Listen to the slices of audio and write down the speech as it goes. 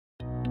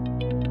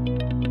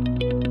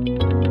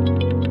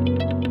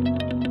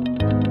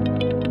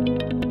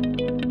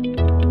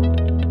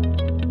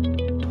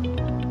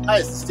Hi,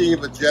 it's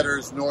Steve with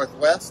Jetters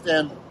Northwest,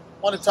 and I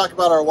want to talk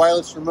about our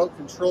wireless remote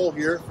control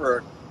here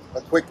for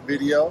a quick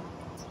video.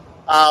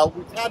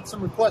 We've had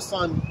some requests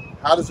on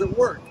how does it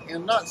work,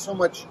 and not so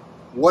much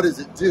what does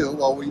it do.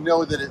 Well, we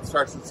know that it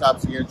starts and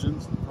stops the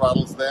engines,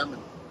 throttles them,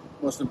 and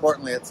most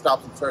importantly, it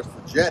stops and starts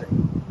the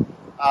jetting.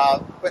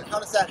 But how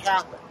does that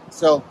happen?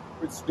 So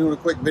we're just doing a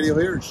quick video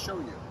here to show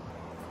you.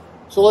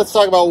 So let's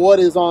talk about what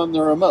is on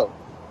the remote.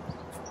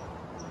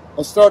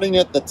 Well, starting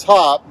at the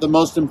top, the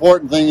most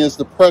important thing is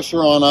the pressure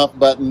on-off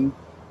button.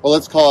 Well,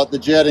 let's call it the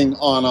jetting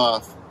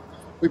on-off.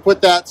 We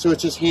put that so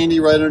it's just handy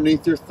right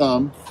underneath your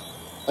thumb.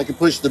 I can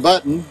push the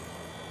button,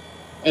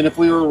 and if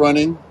we were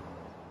running,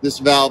 this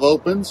valve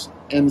opens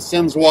and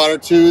sends water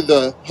to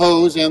the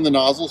hose and the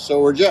nozzle, so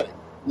we're jetting,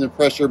 and the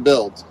pressure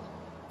builds.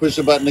 Push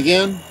the button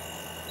again,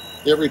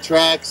 it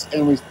retracts,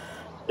 and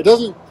it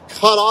doesn't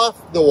cut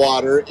off the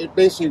water, it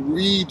basically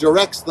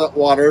redirects the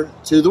water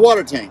to the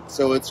water tank.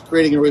 So it's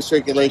creating a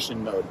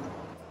recirculation mode.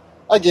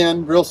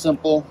 Again, real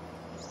simple.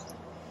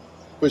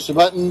 Push the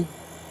button,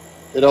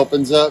 it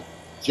opens up,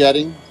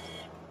 jetting,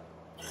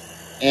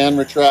 and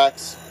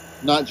retracts,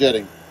 not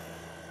jetting.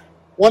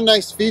 One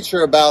nice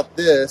feature about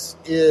this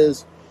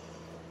is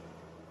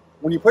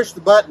when you push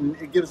the button,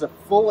 it gives a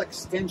full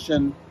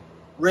extension,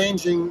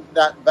 ranging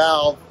that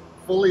valve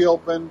fully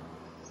open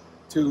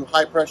to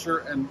high pressure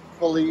and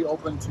fully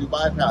open to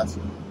bypass.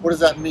 What does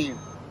that mean?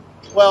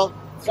 Well,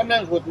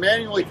 sometimes with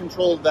manually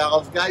controlled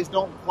valves, guys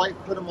don't quite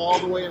put them all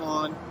the way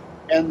on,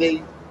 and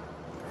they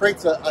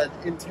creates an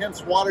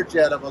intense water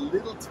jet of a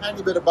little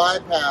tiny bit of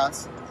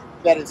bypass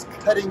that is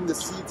cutting the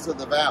seats of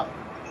the valve.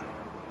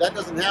 That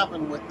doesn't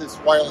happen with this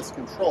wireless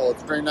control.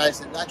 It's very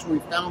nice, and actually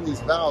we found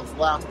these valves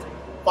last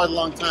quite a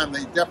long time.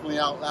 They definitely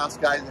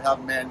outlast guys that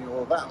have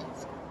manual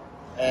valves.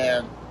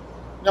 And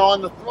now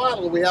on the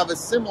throttle, we have a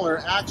similar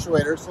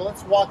actuator, so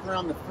let's walk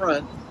around the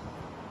front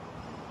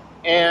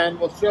and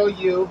we'll show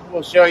you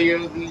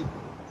the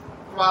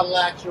throttle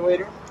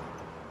actuator.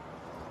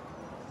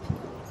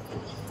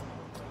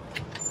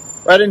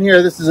 Right in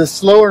here, this is a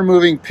slower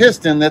moving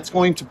piston that's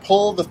going to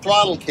pull the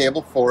throttle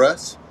cable for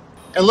us.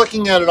 And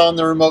looking at it on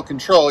the remote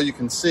control, you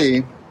can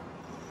see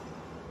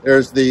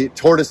there's the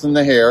tortoise and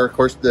the hare. Of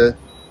course, the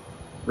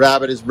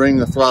rabbit is bringing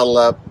the throttle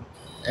up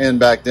and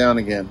back down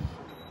again.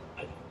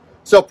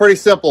 So pretty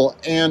simple,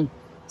 and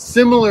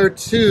similar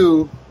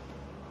to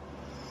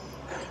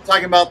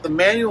talking about the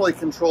manually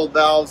controlled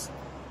valves,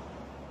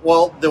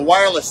 well, the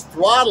wireless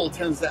throttle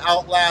tends to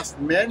outlast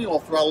manual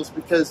throttles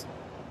because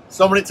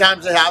so many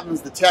times it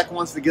happens the tech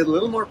wants to get a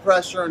little more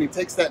pressure and he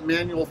takes that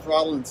manual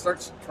throttle and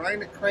starts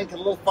trying to crank it a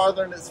little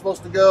farther than it's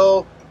supposed to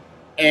go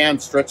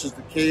and stretches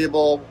the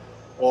cable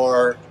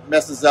or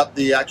messes up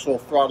the actual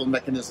throttle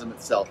mechanism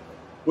itself.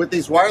 With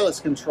these wireless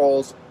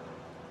controls,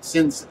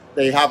 since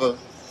they have a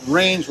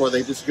range where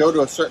they just go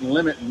to a certain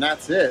limit and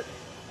that's it,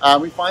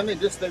 we find they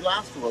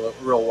last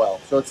real well.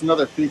 So it's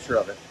another feature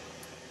of it.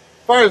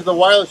 As far as the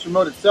wireless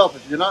remote itself,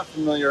 if you're not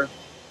familiar,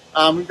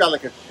 we've got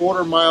like a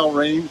 1/4 mile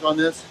range on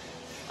this,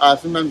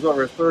 sometimes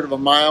over 1/3 of a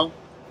mile,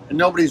 and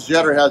nobody's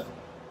jetter has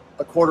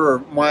a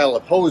 1/4 mile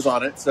of hose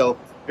on it, so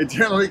it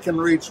generally can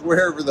reach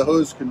wherever the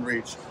hose can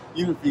reach,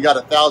 even if you got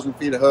 1,000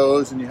 feet of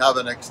hose and you have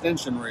an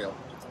extension reel.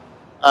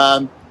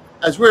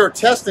 As we were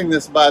testing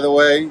this, by the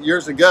way,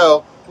 years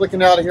ago,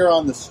 looking out of here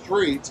on the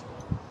street,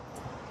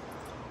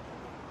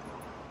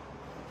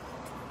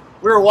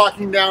 we were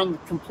walking down the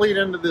complete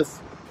end of this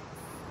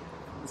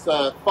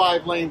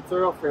 5-lane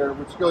thoroughfare,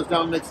 which goes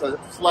down and makes a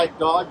slight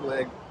dog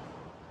leg,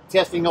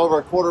 testing over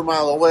a 1/4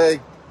 mile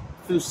away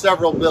through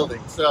several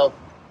buildings. So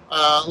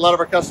a lot of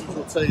our customers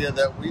will tell you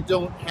that we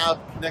don't have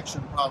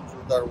connection problems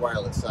with our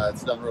wireless side.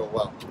 It's done real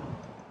well.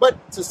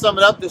 But to sum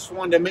it up, just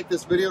wanted to make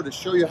this video to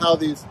show you how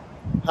this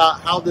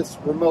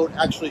remote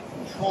actually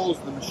controls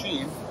the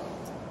machine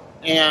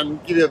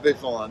and give you a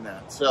visual on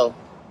that. So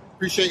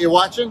appreciate you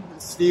watching.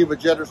 It's Steve with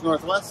Jetters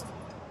Northwest.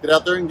 Get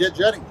out there and get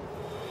jetting.